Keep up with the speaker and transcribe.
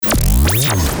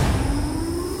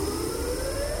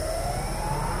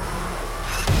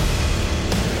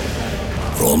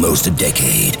For almost a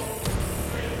decade,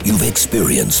 you've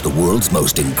experienced the world's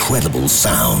most incredible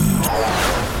sound.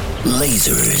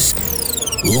 Lasers,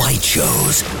 light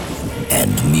shows,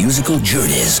 and musical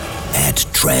journeys at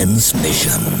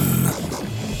Transmission.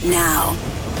 Now,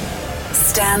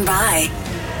 stand by.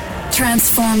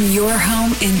 Transform your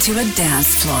home into a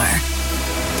dance floor.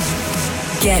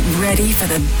 Get ready for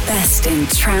the best in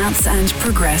trance and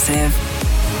progressive.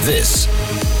 This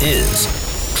is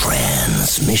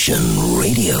Transmission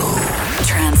Radio.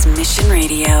 Transmission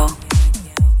Radio.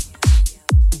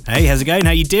 Hey, how's it going?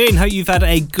 How you doing? Hope you've had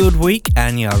a good week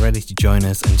and you are ready to join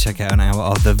us and check out an hour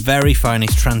of the very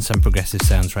finest trance and progressive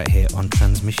sounds right here on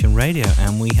Transmission Radio.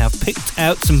 And we have picked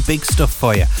out some big stuff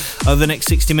for you. Over the next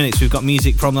 60 minutes, we've got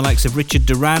music from the likes of Richard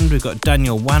Durand, we've got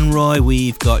Daniel Wanroy,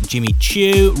 we've got Jimmy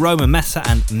Chu, Roma Messa,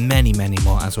 and many, many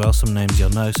more as well. Some names you'll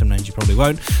know, some names you probably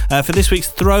won't. For this week's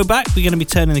throwback, we're going to be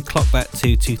turning the clock back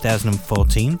to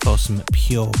 2014 for some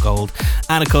pure gold.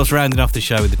 And of course, rounding off the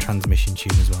show with the Transmission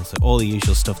tune as well. So all the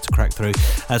usual stuff to crack through.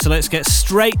 So let's get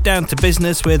straight down to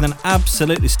business with an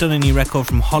absolutely stunning new record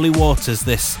from Holly Waters.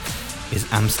 This is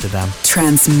Amsterdam.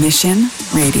 Transmission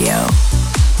Radio.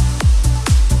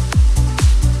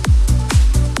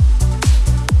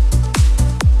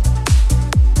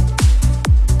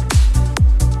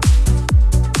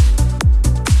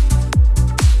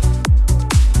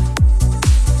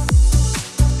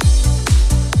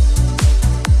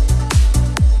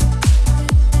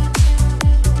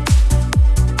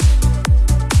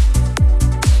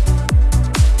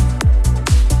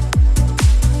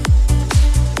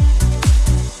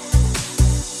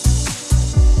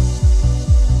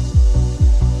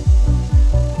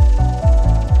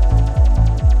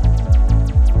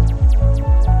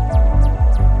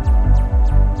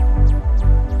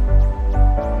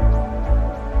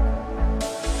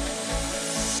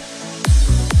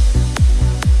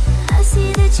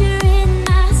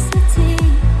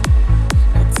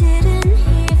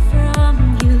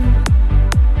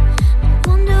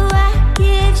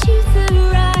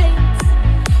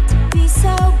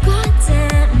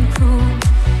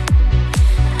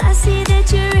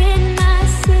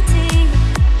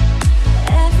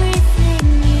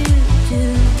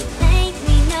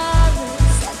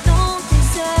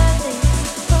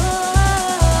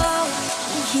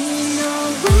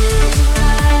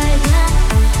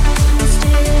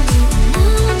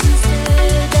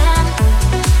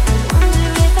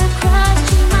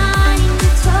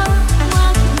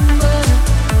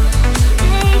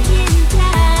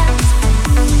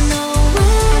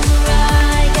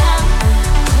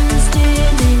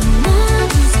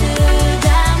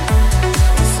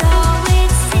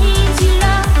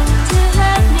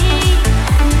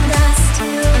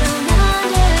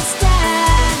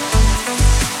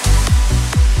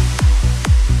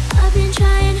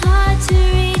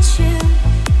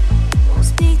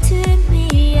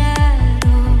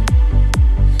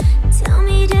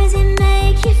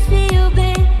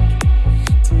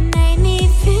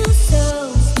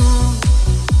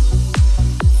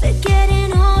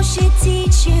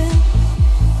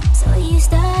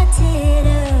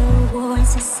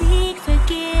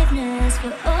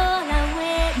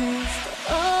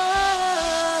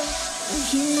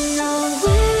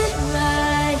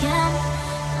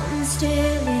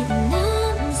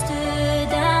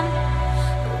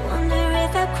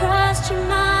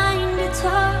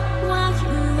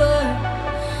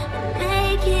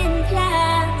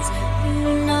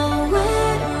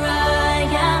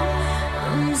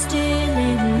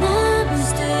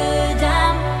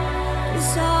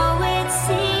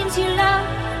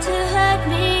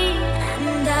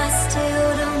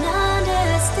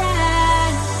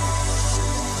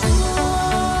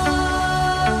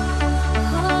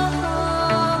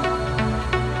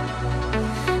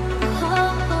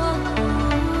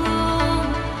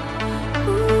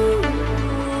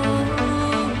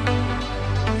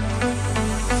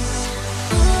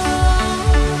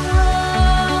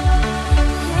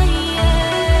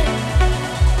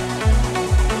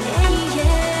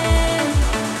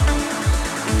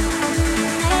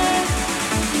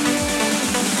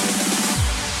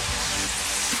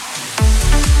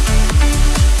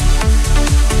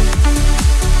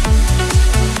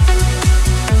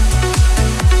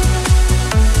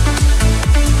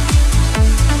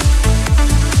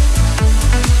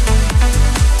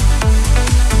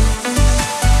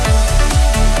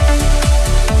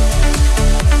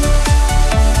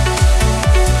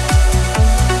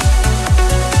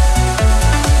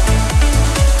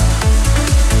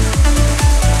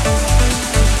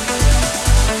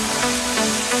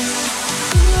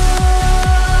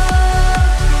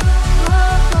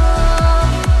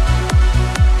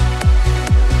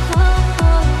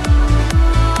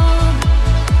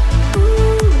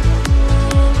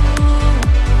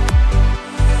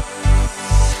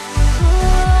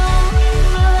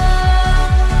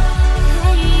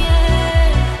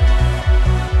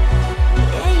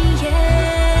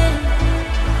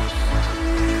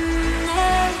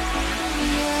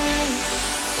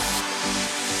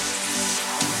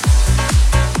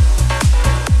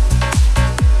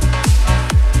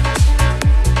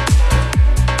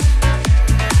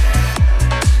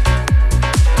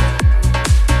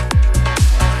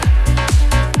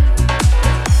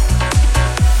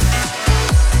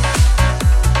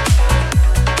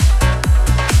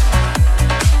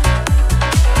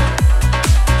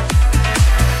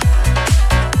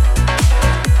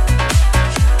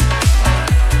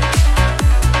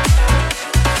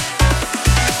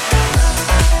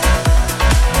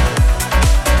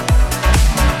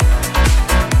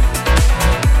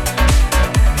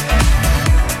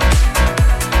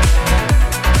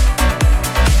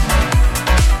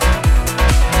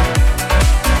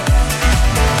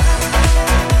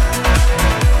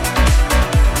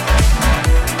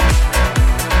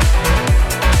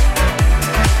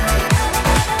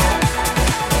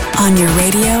 On your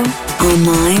radio,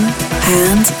 online,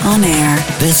 and on air.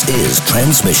 This is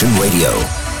Transmission Radio.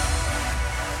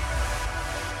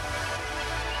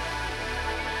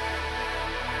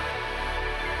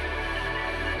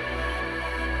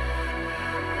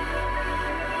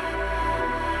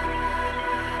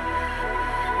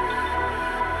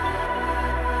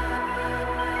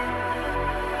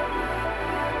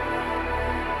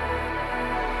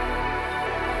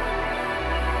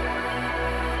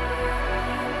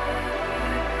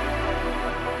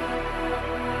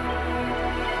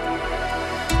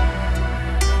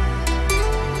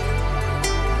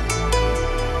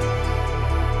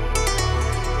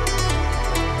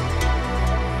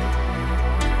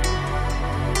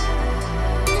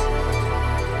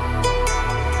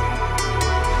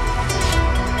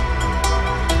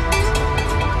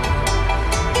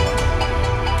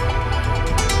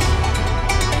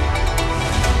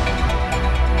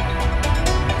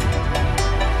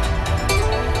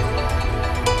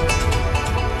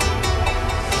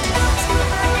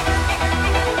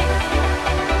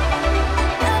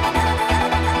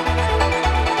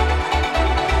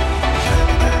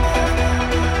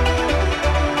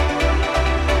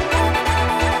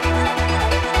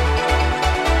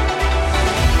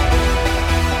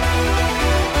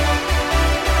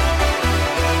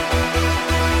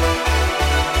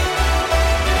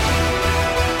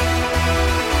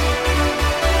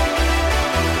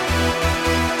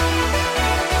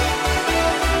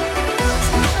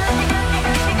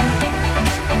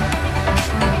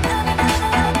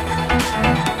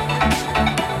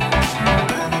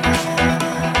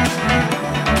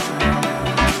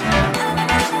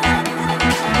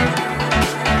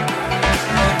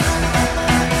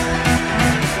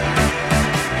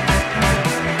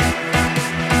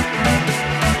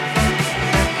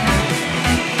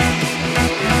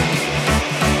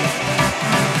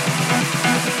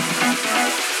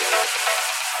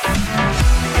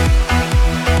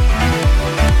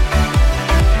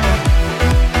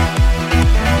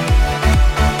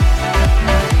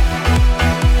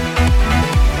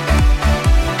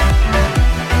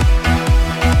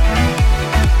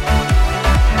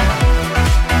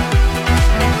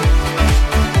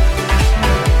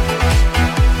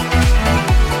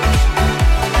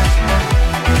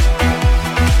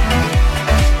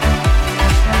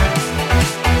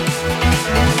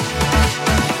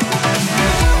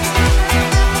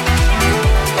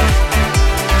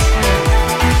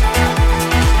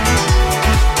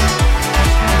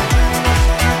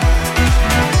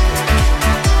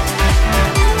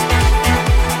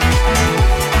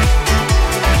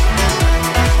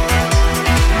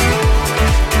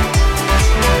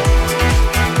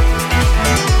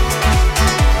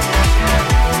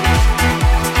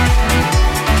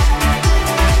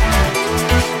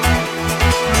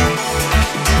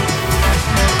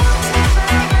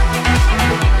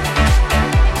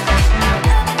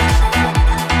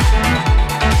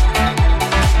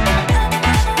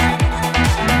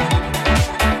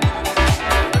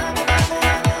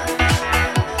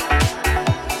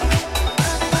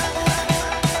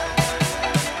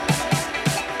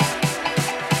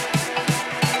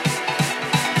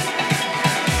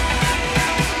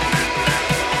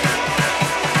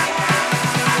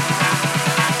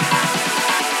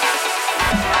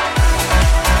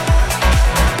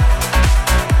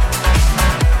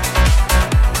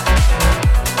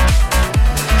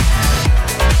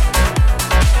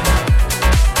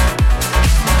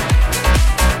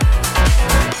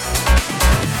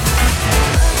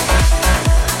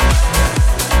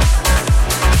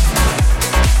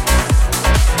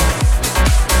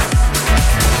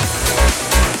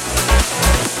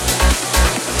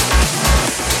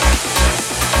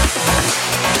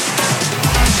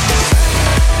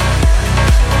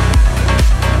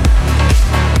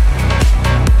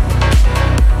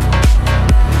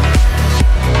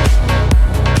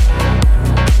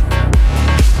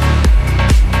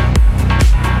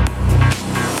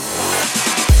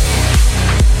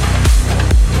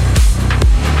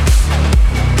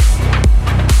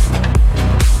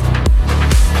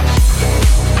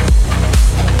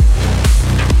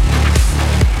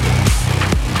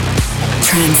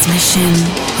 Transmission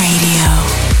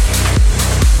Radio.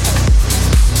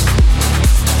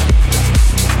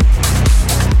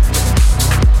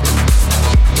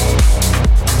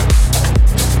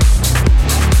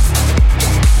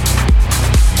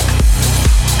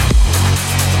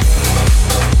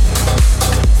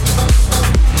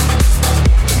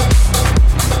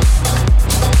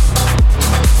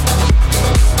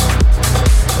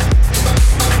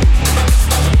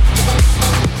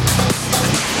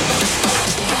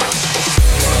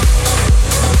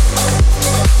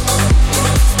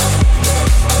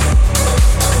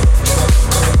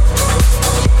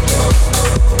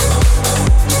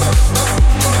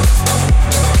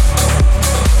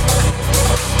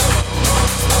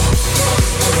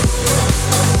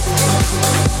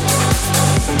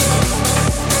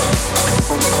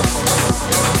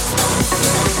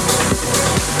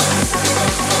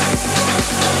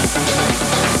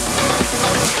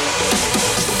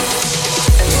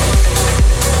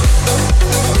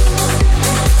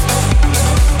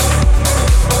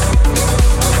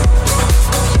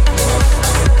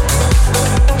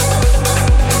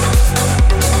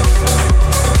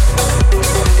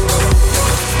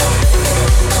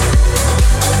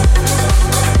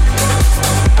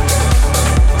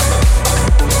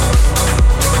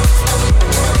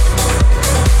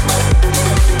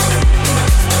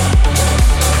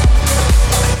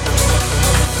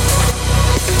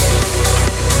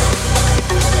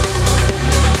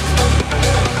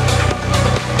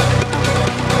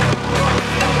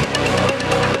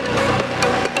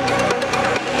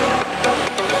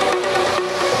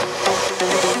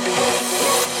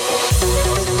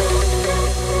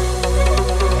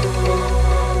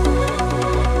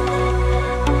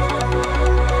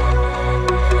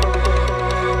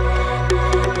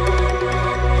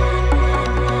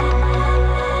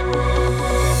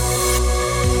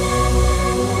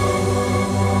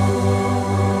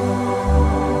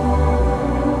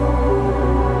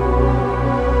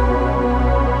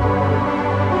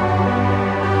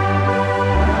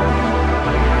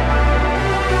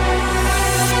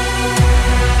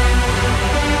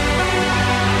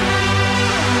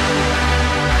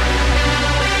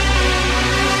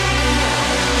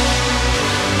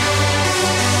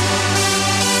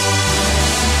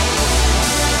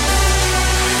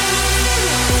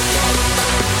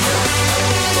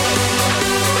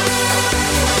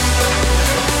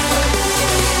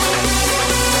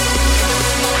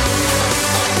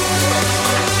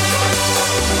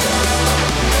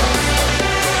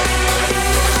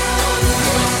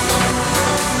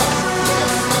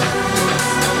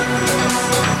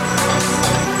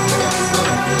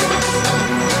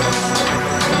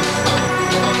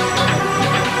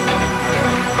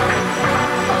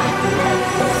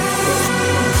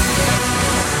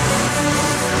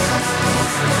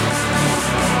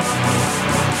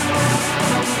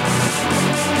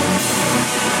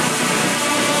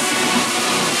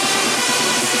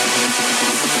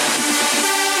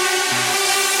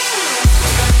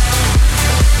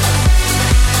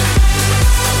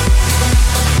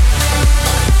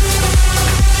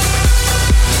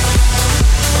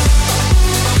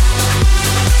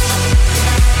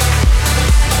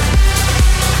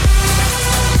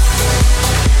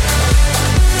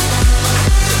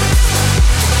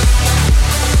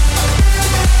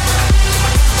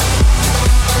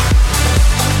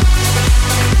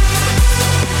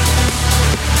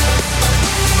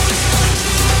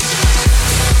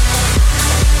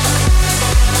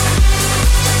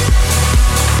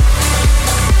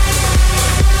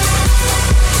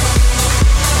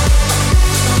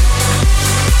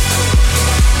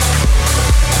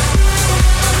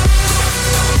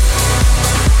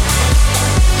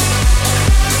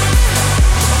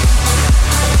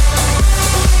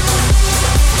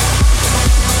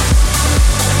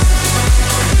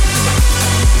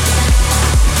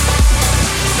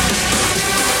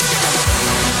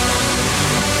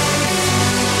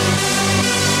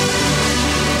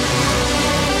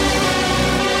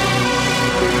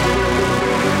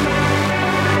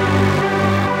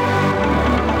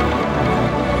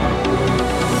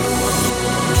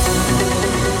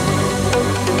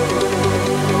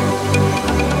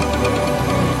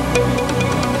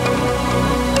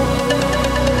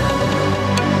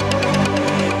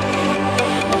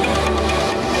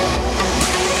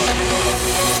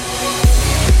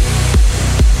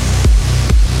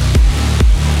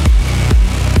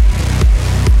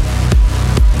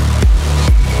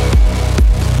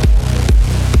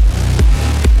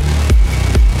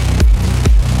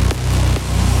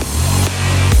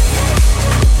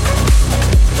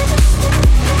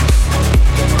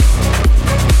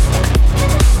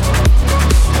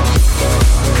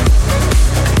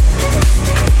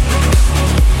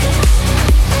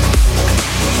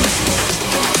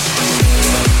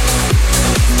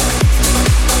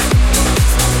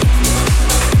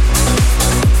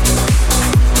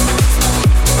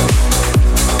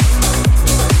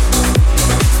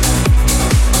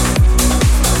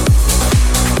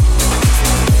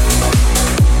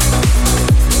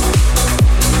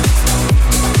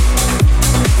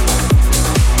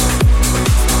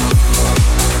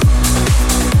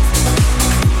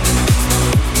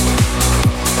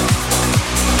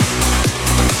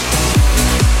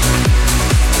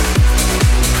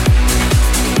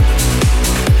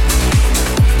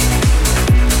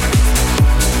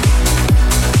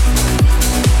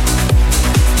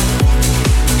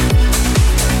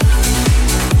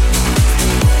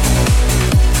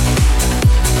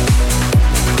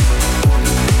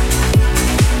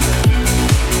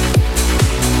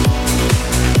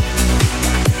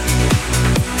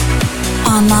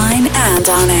 online and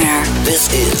on air.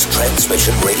 This is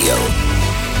Transmission Radio.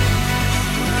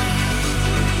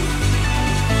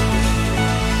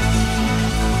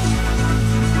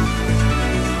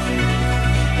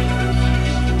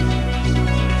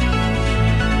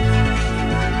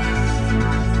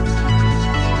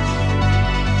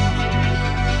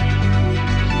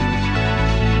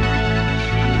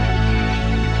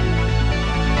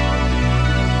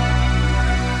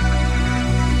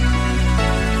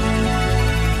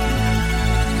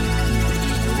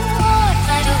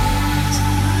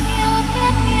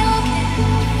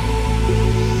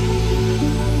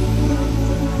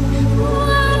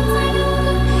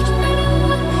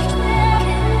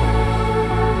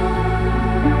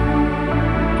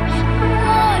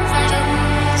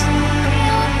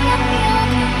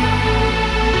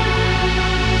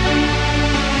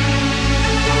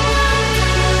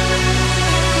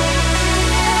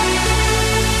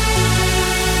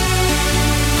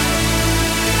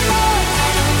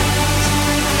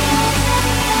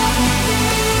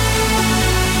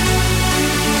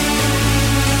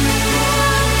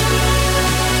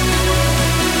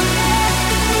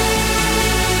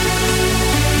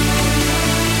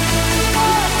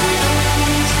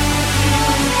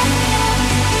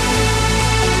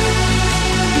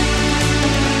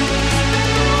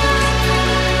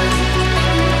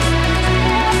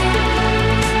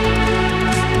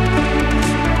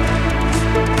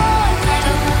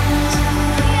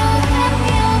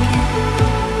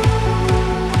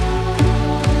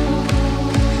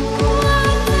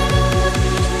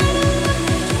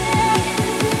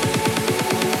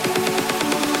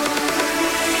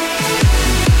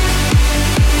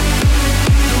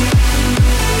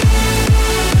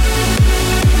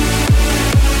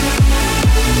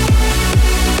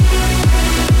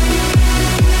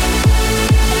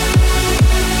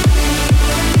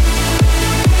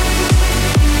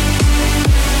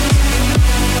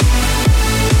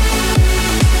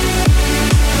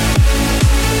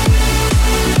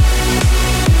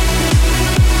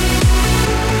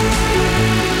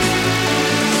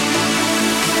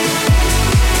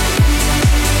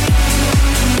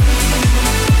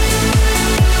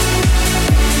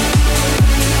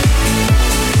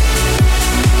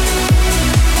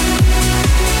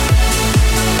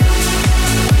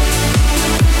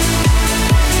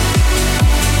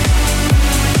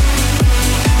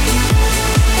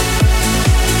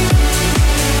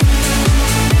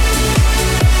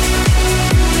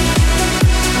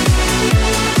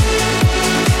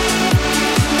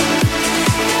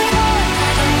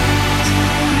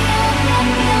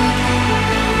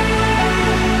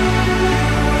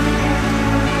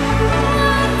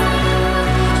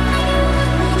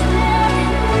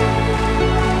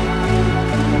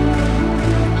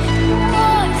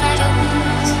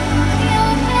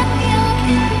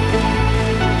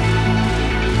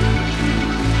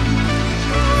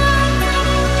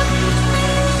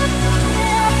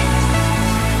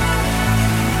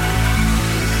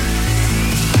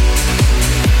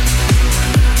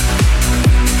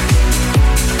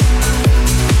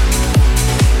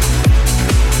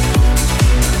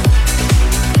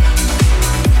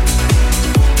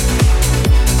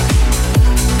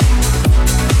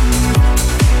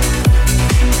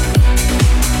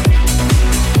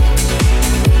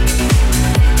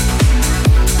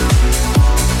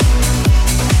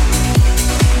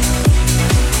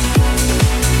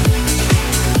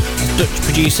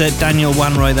 producer Daniel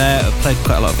Wanroy there. I played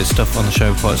quite a lot of his stuff on the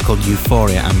show before. It's called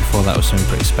Euphoria, and before that was something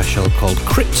pretty special called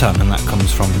Krypton, and that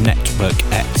comes from Network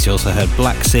X. You also heard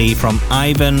Black Sea from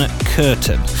Ivan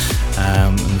Curtin.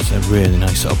 And it's a really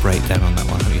nice sort of breakdown on that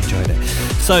one. I hope you enjoyed it.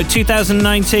 So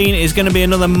 2019 is going to be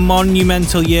another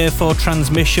monumental year for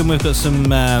Transmission. We've got some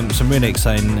really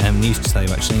exciting news to tell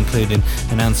you, actually, including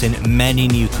announcing many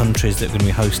new countries that are going to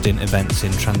be hosting events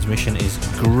in. Transmission is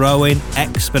growing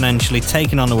exponentially,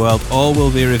 taking on the world. All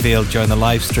will be revealed during the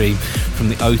live stream from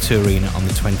the O2 Arena on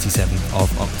the 27th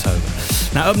of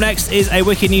October. Now, up next is a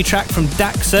wicked new track from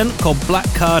Daxon called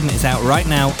Black Card, and it's out right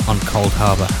now on Cold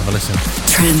Harbour. Have a listen.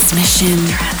 Transmission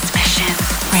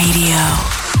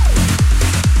Radio.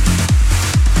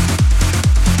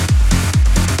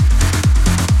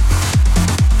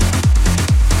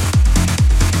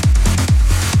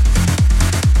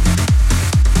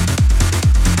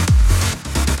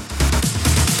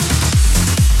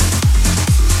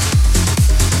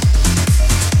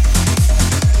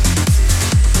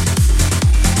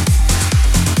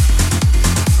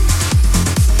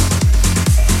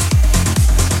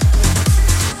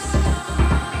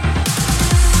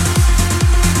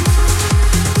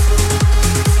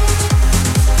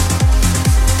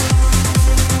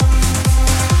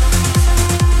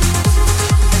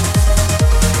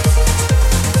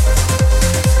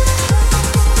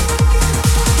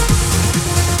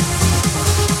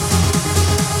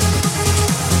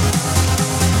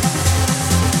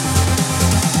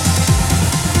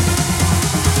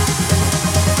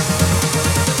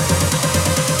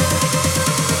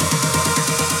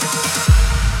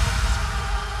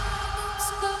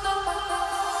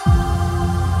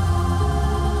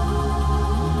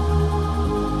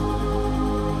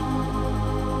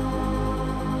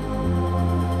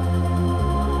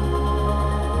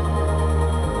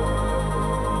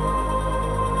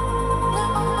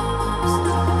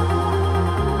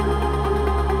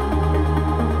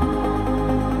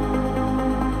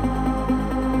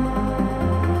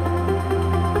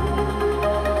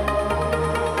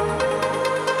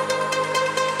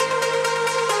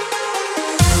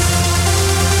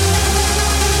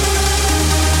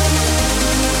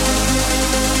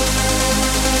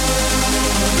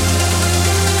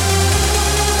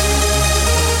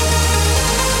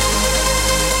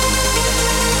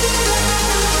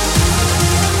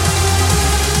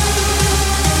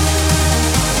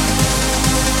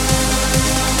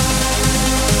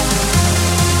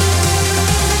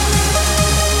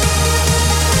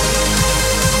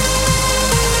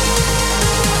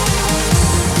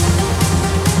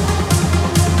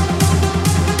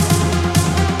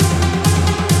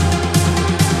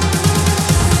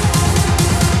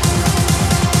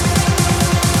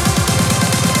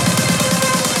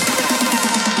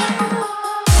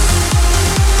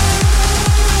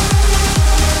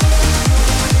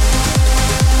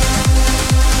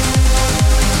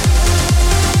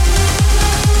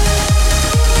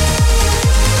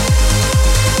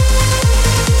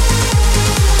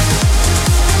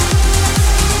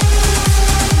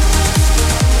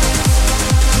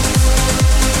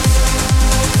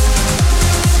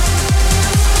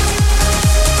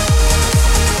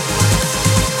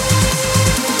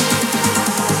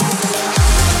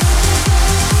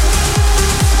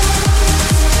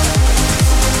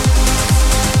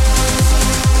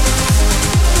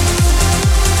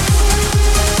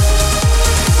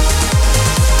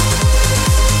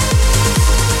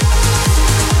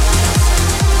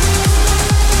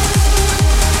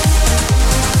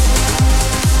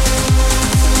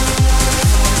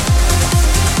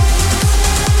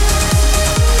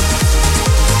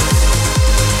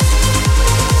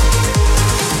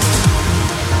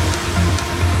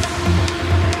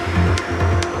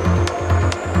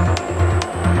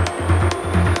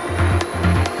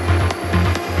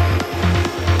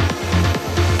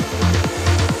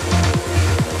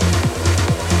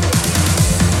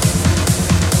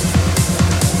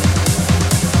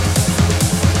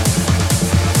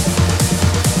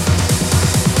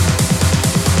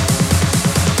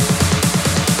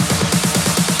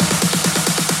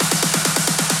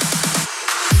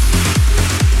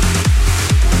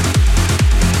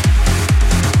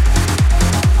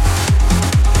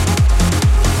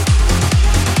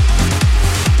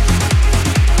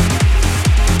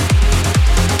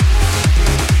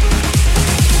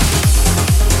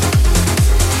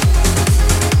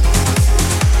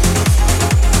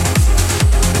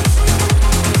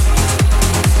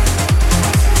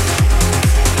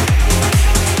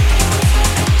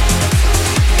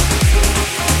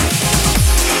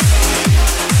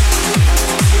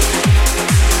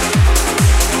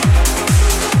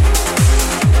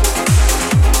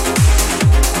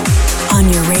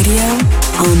 On your radio,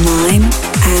 online,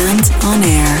 and on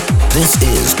air. This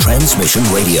is Transmission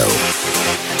Radio.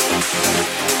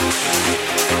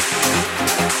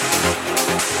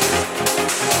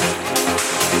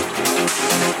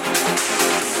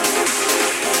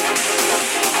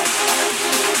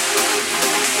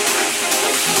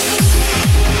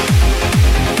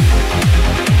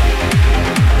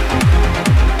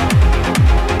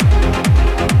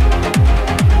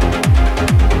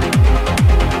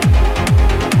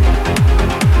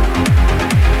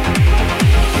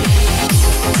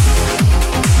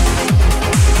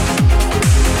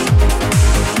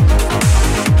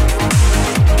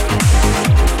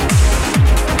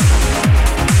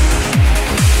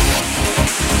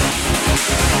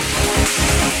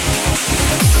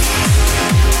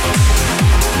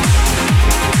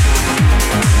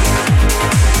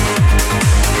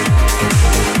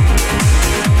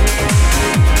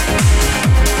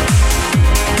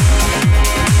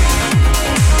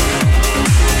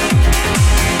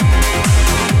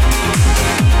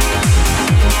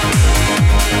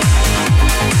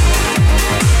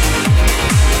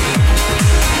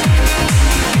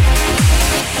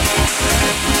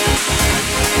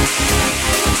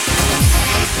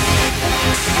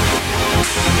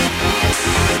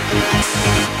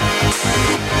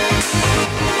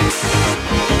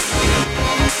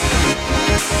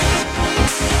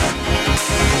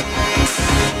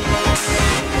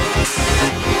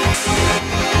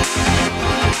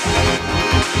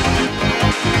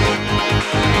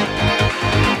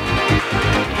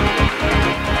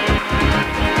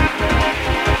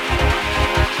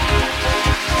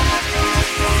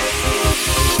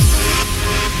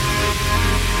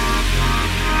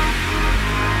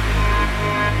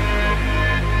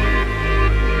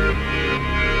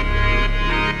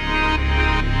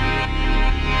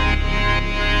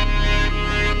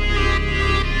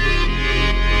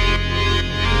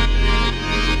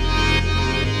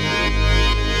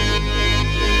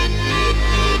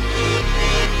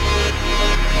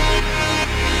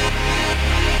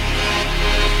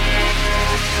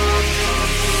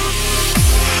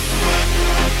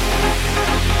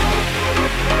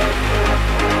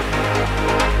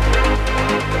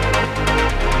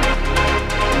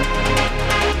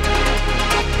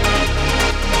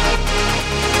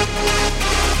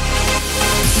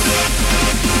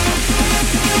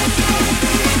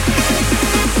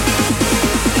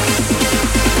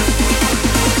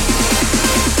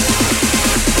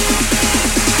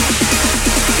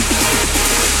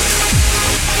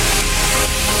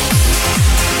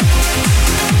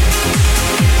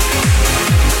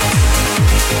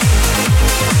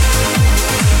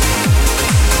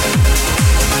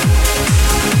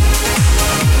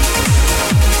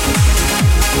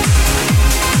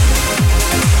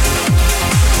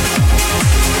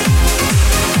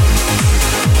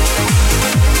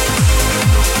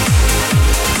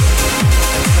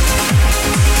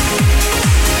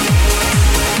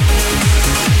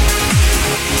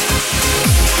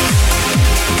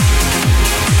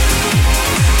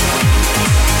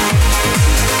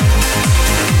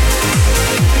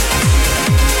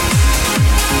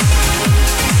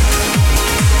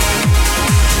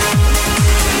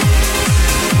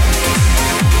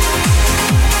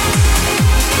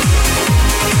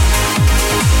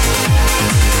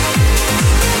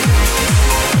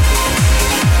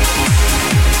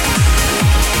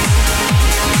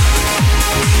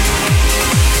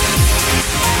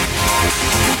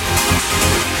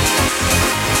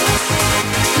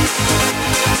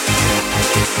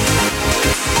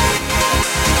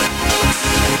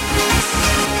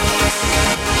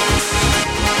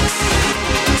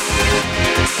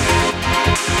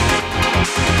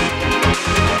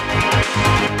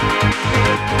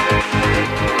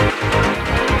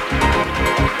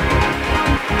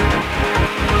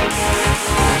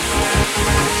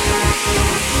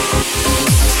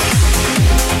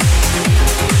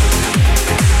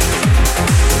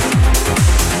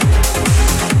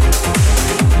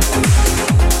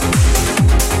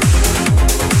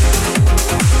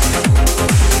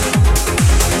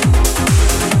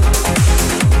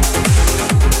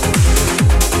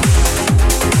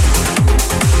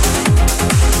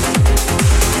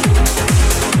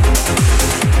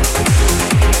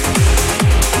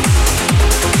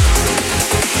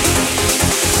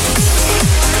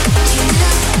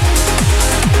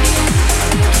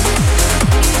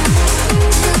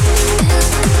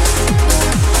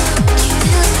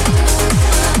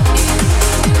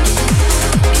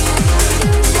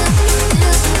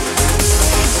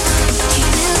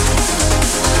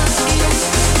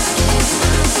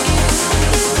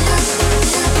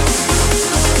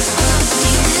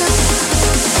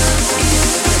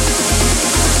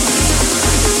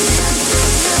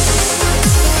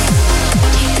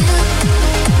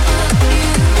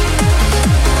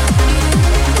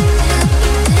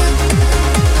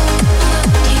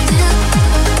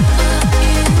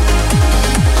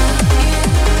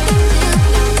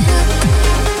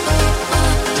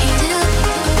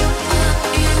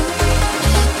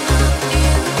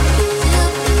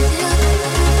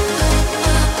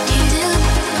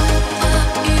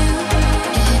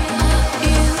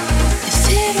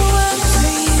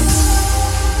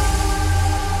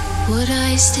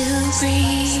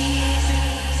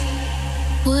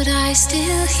 Would I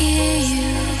still hear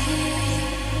you?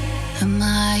 Am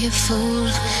I a fool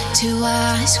to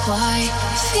ask why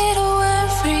if it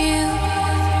weren't for you?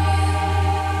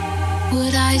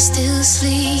 Would I still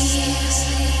sleep?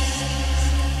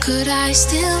 Could I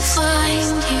still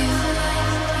find you?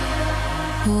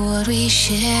 Would we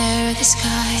share the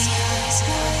sky?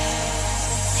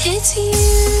 It's you.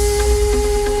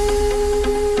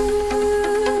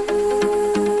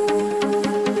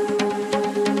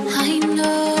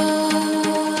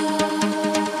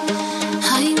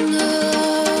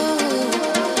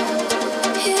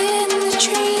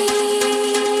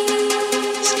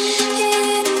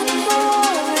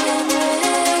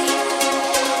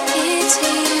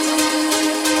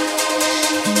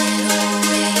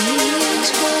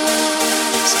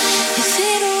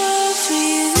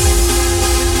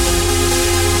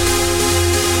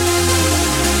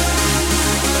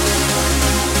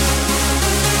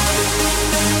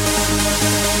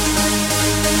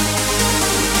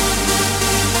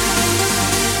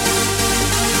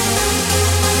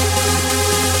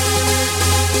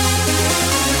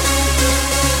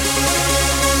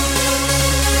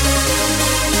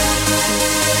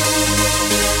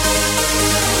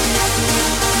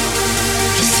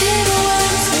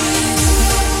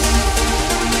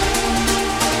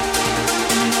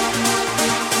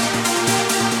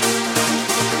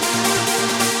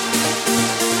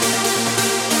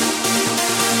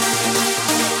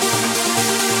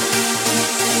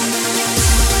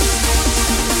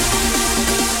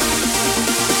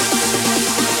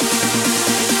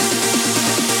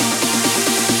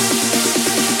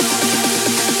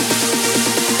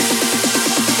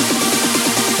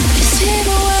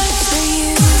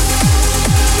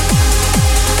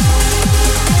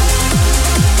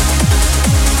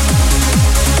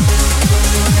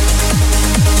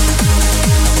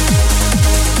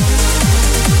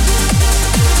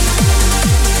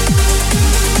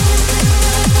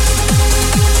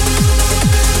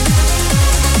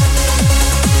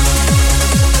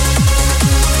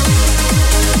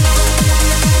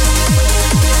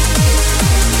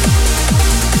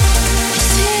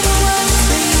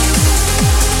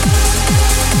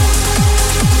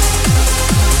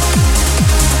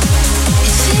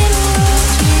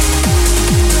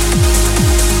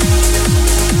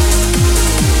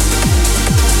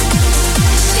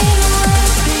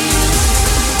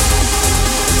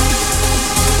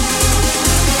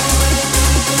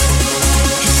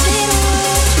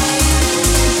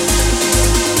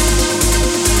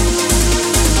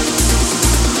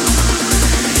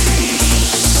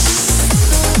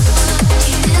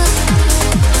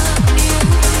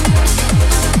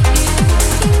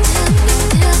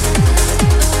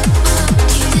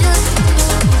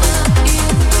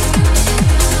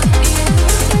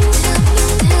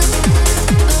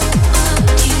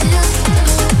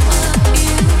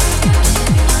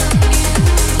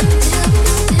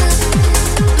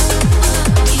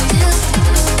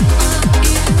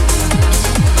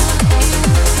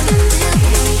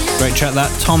 Track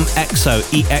that Tom EXO,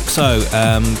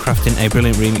 crafting a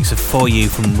brilliant remix of For You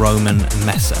from Roman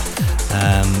Messer.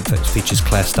 That features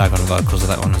Claire Stagg on the vocals of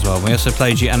that one as well. We also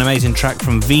played you an amazing track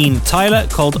from Veen Tyler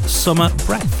called Summer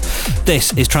Breath.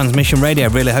 This is Transmission Radio. I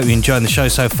really hope you're enjoying the show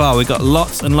so far. We've got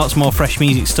lots and lots more fresh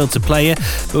music still to play here,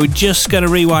 but we're just going to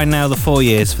rewind now the 4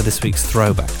 years for this week's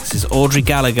throwback. This is Audrey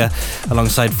Gallagher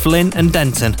alongside Flynn and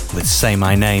Denton with Say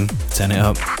My Name. Turn it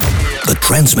up. The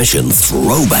Transmission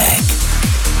Throwback.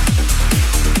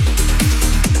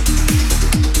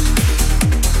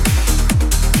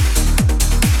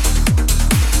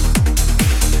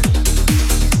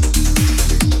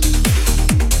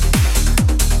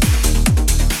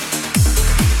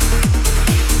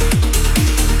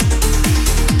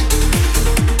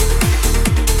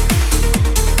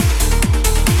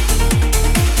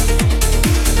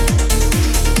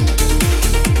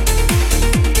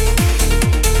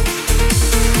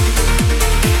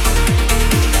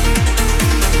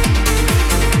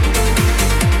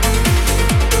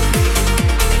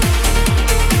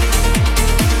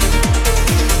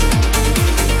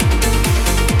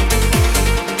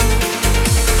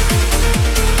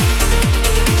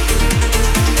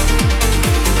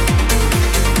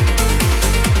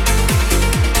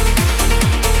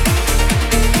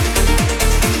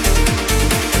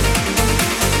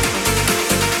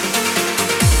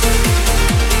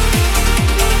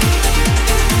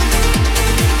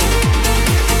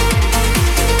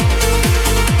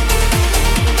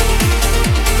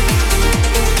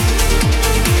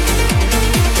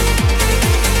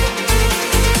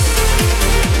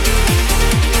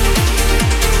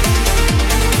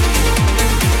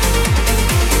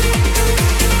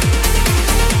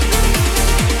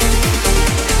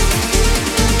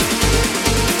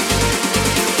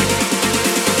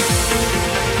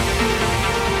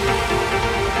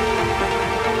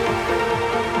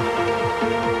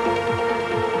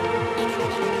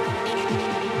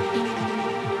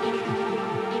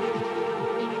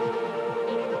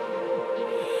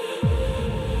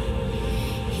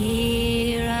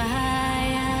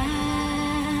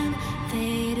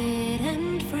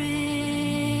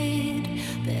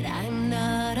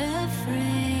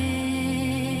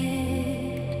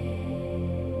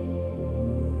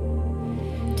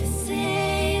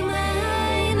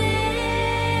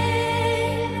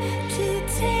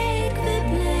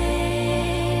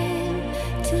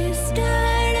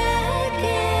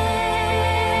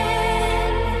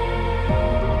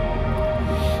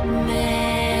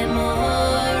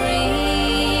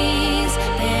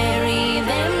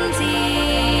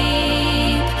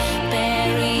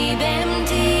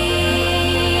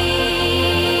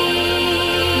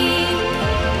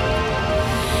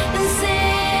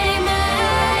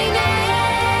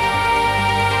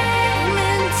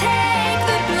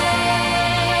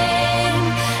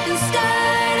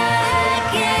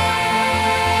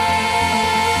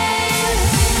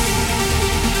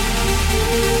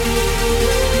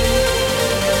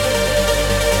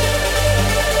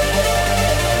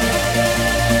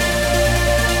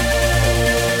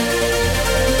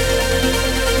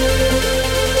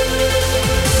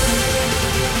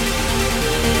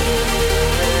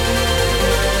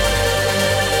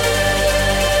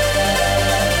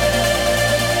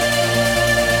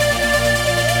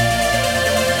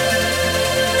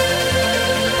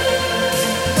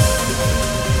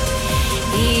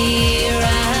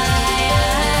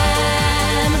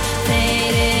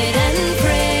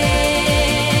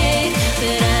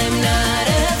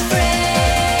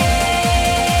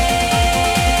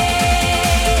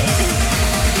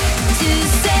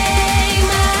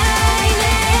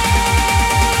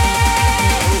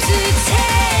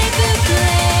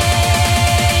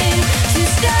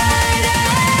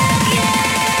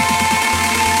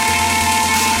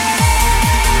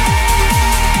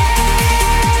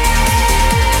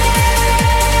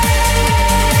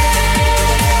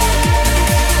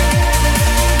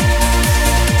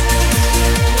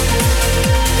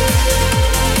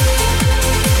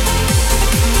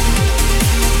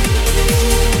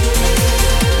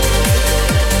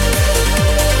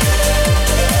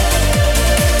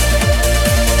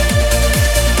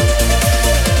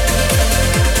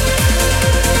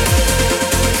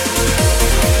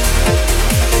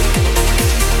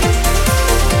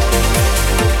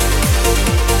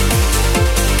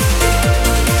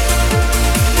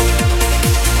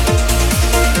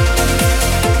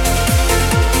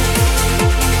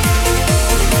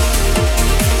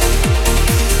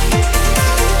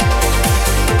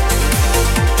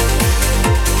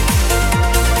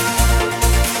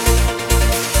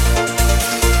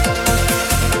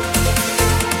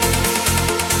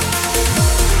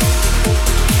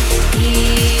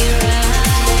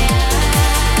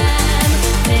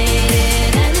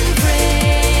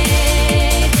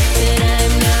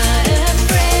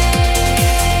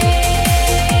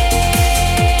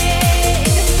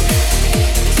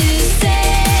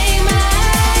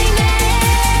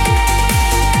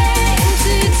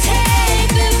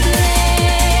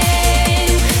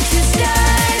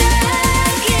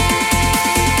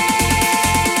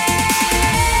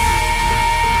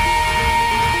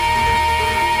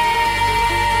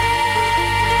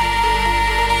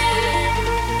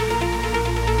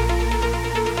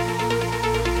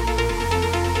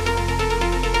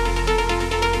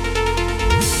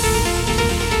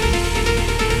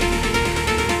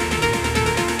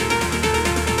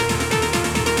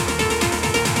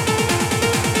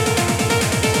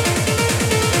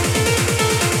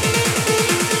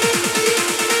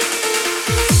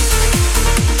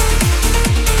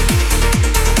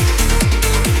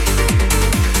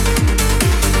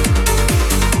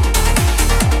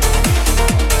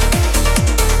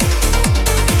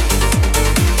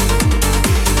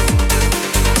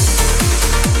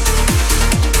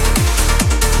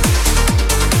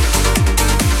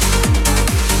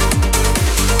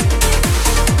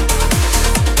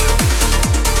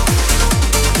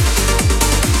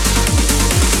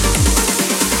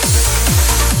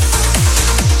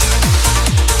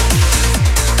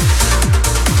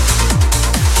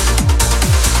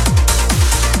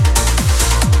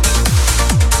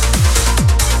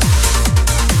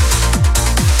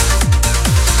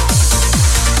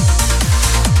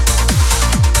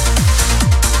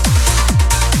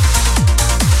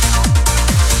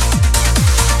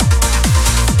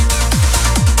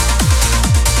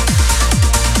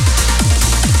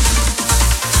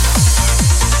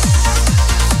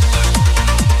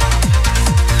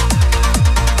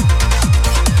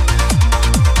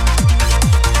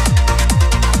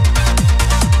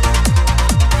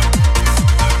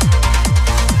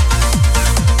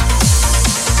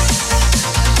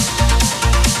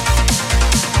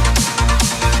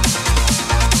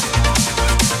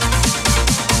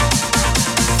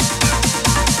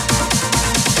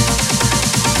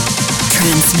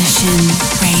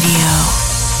 Transmission Radio.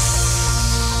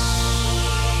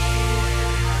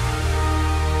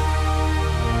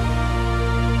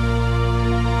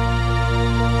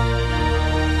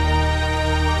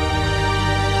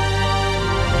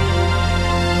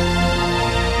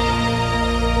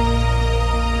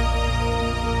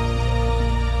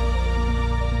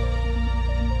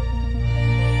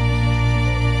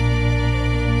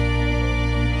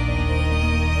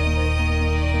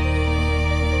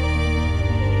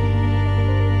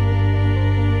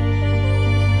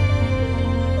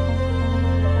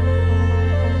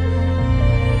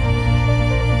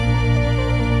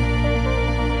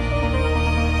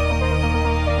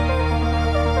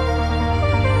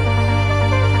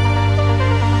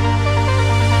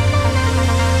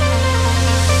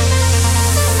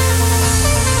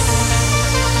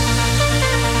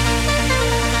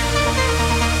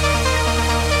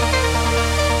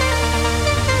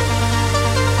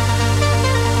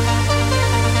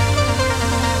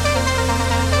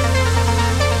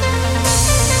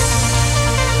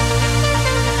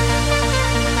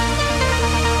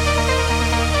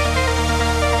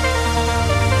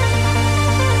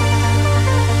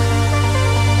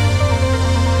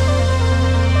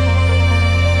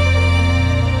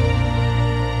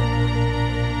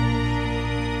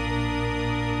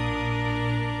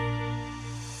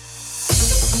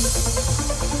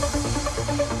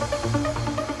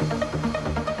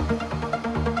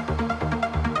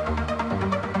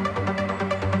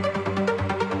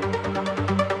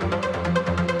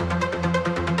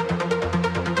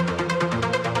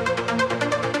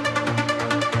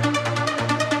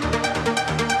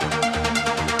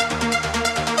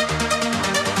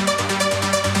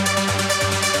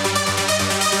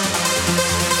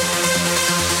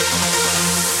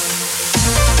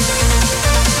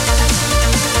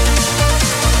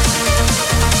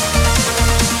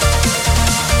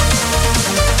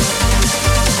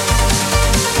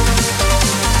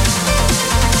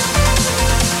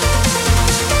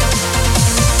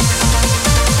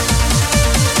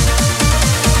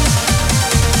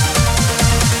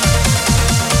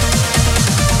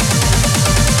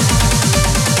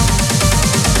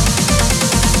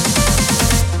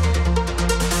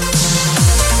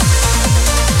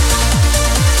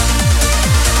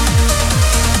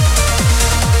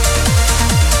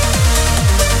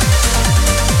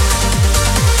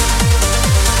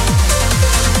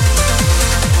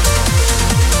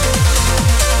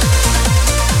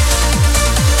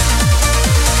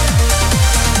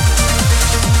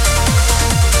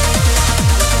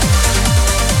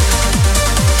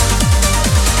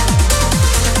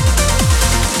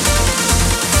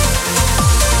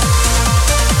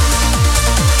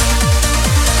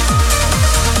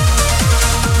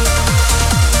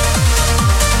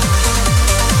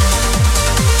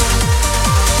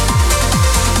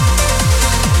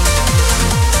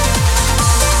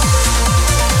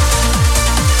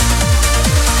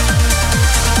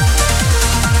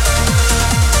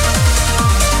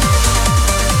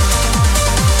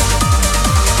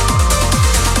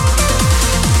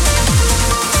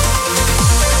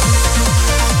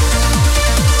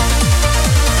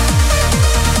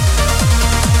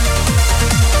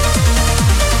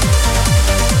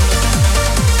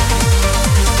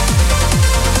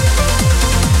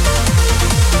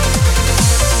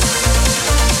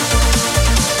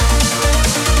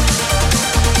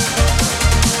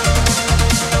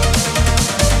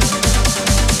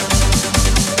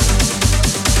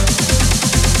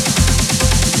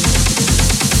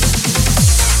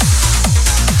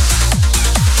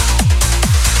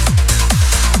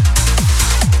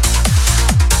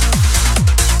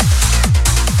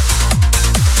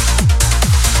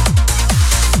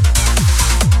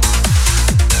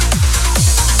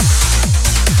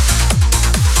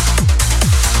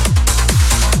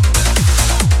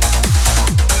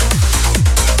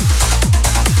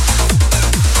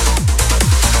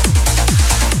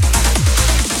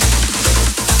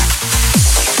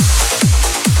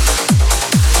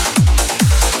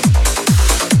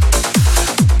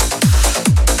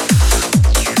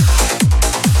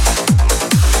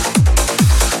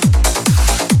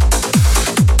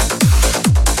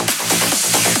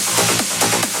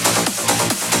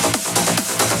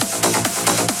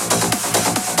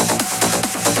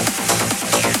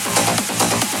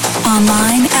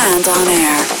 Online and on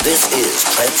air. This is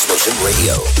Transmission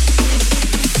Radio.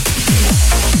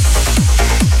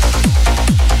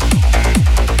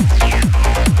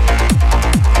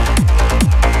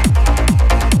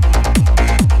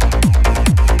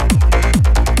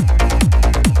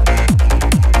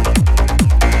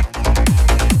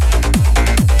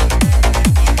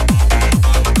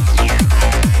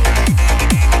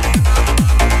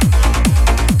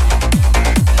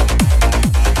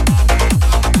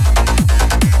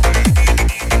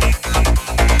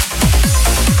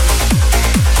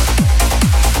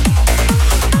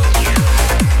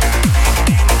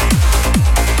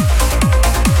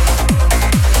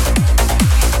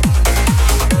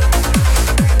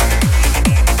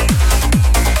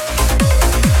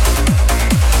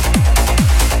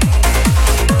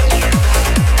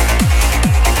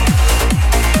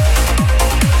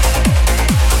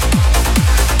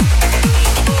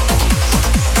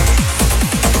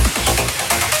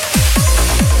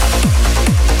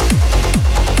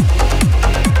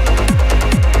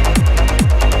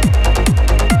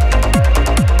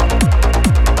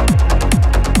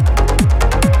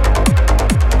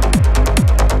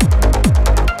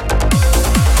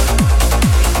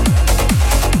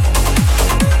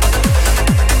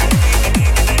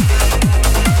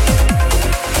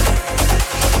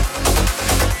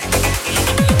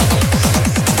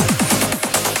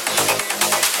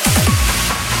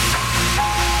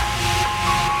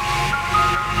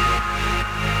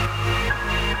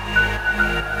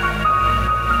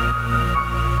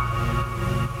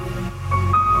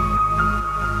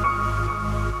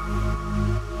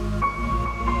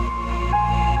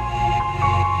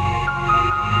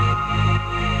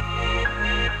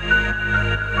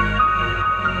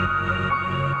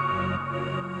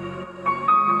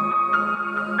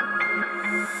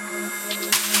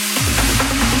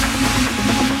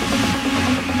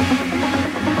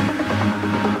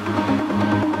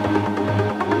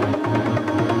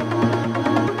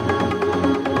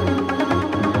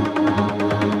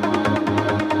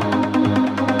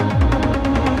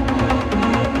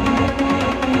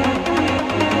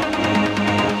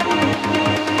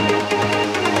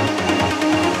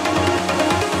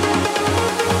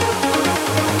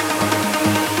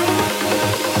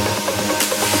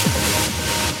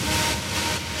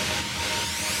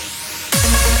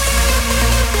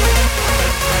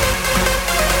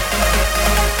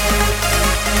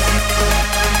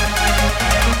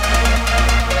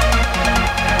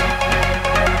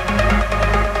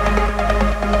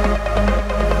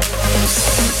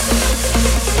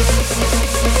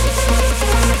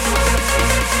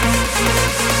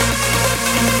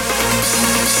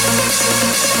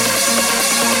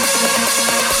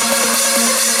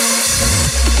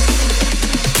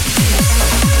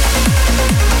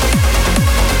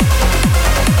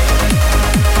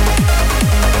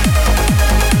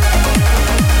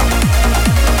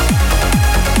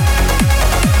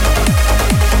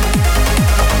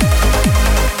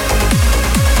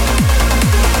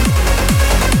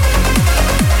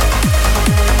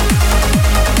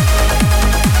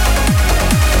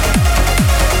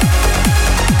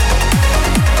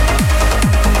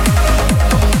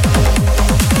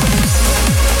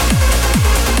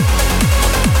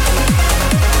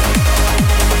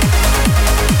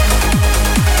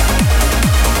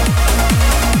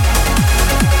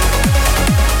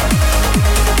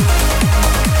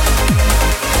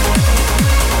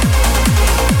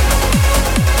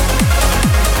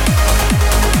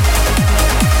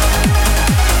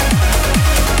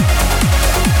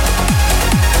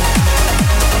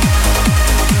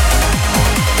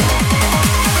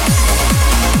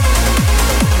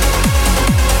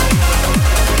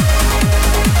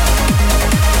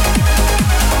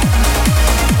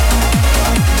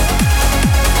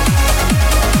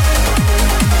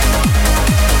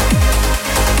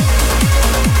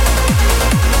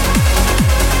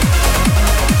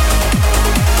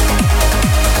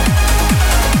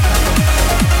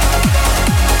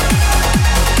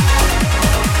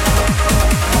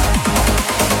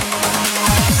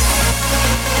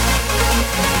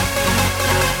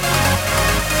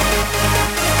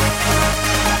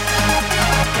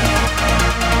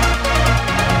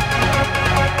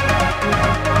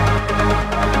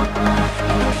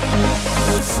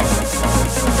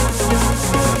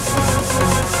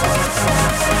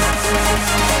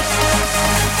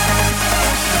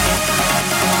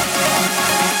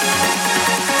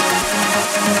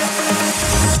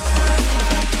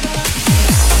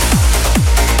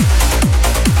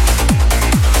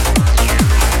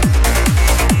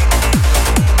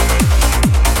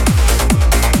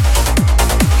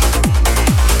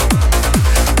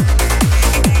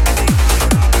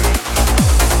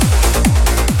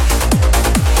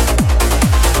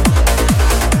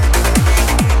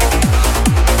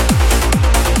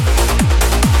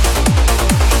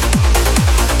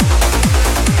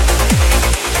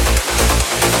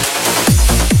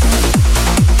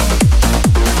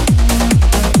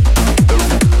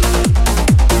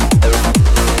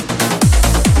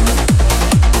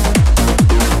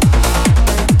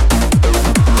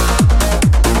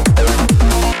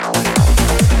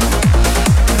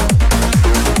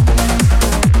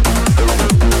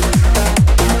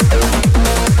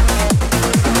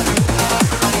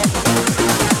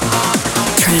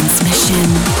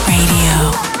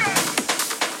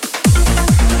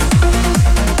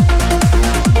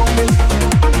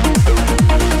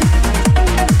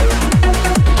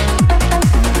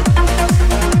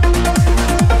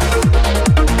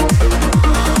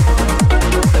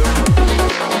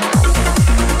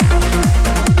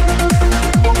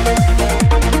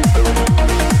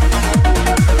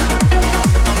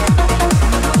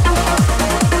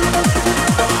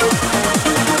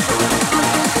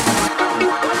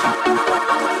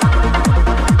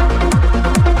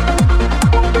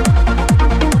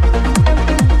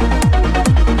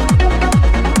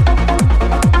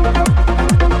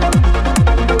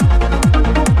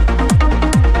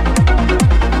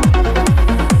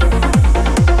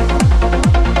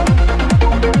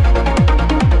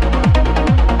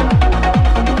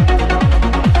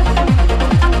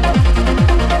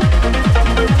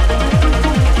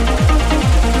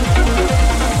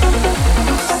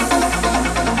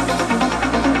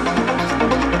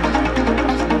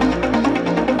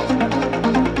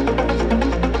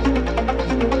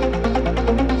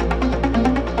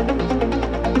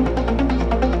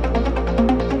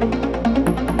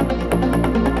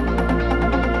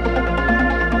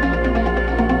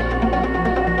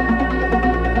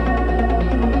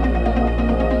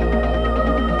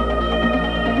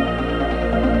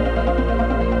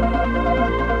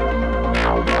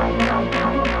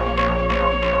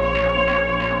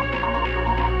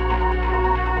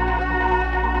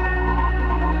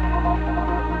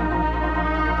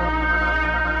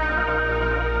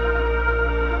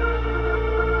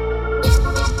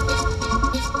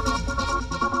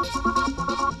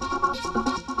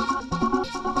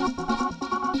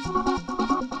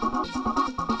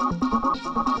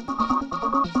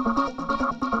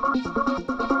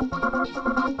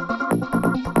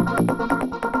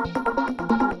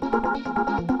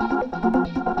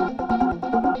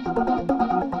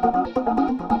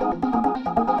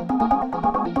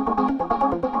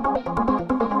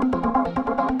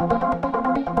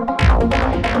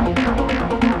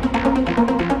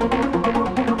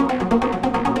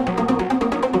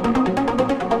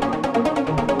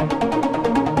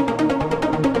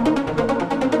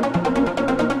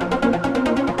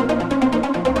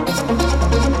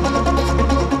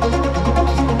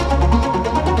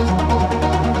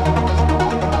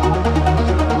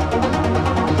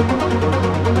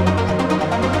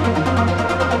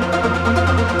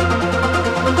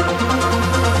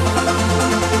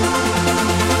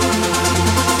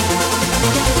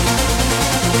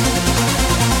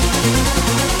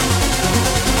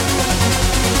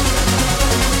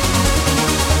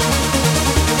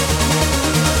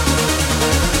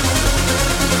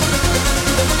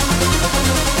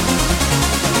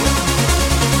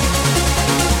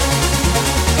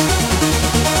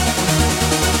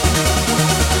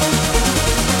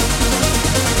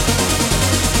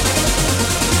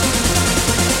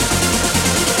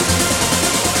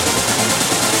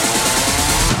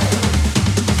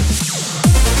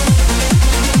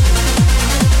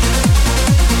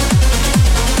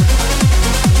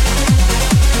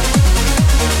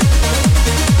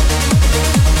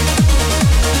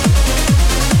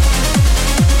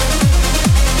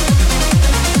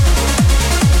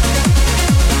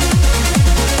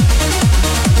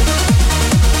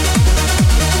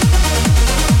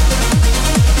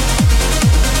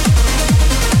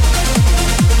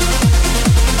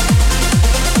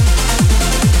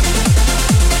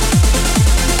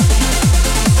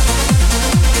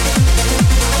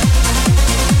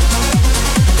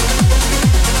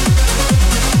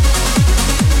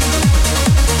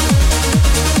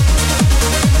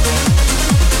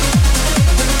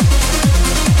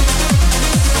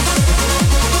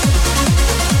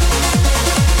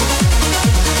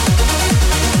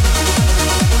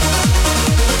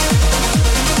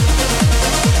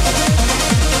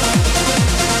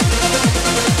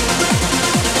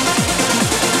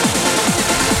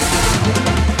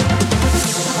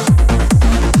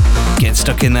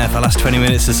 stuck in there for the last 20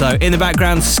 minutes or so. In the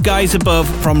background, Skies Above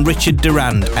from Richard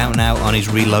Durand, out now on his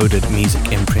Reloaded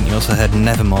music imprint. You also heard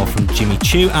Nevermore from Jimmy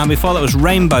Choo, and before that was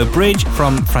Rainbow Bridge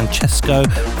from Francesco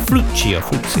Frucci,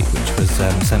 which was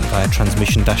sent via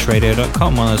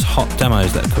transmission-radio.com, one of those hot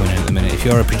demos that are coming in at the minute. If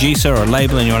you're a producer or a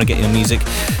label and you want to get your music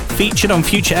featured on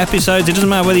future episodes, it doesn't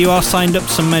matter whether you are signed up to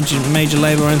some major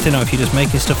label or anything, or if you're just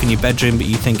making stuff in your bedroom but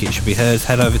you think it should be heard,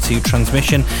 head over to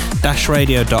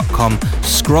transmission-radio.com,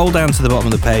 scroll down to the bottom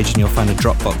of the page and you'll find a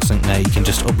Dropbox link there. You can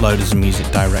just upload as a music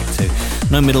direct to.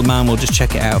 No middleman, we'll just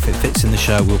check it out. If it fits in the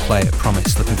show, we'll play it,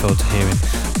 promise. Looking forward to hearing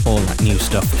all that new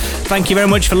stuff. Thank you very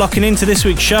much for locking into this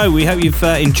week's show. We hope you've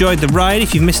enjoyed the ride.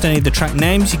 If you've missed any of the track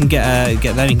names, you can get there. You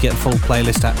can get a full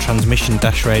playlist at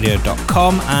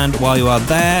transmission-radio.com. And while you are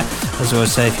there, as I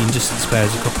always say, if you can just spare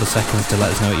us a couple of seconds to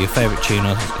let us know what your favourite tune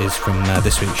is from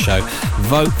this week's show,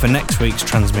 vote for next week's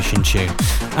Transmission tune.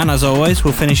 And as always,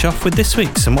 we'll finish off with this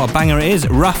week's, and what a banger it is,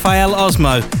 Raphael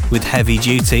Osmo with Heavy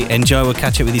Duty. Enjoy. We'll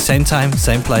catch up with you same time,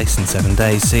 same place in 7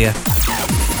 days. See ya.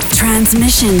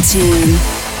 Transmission tune.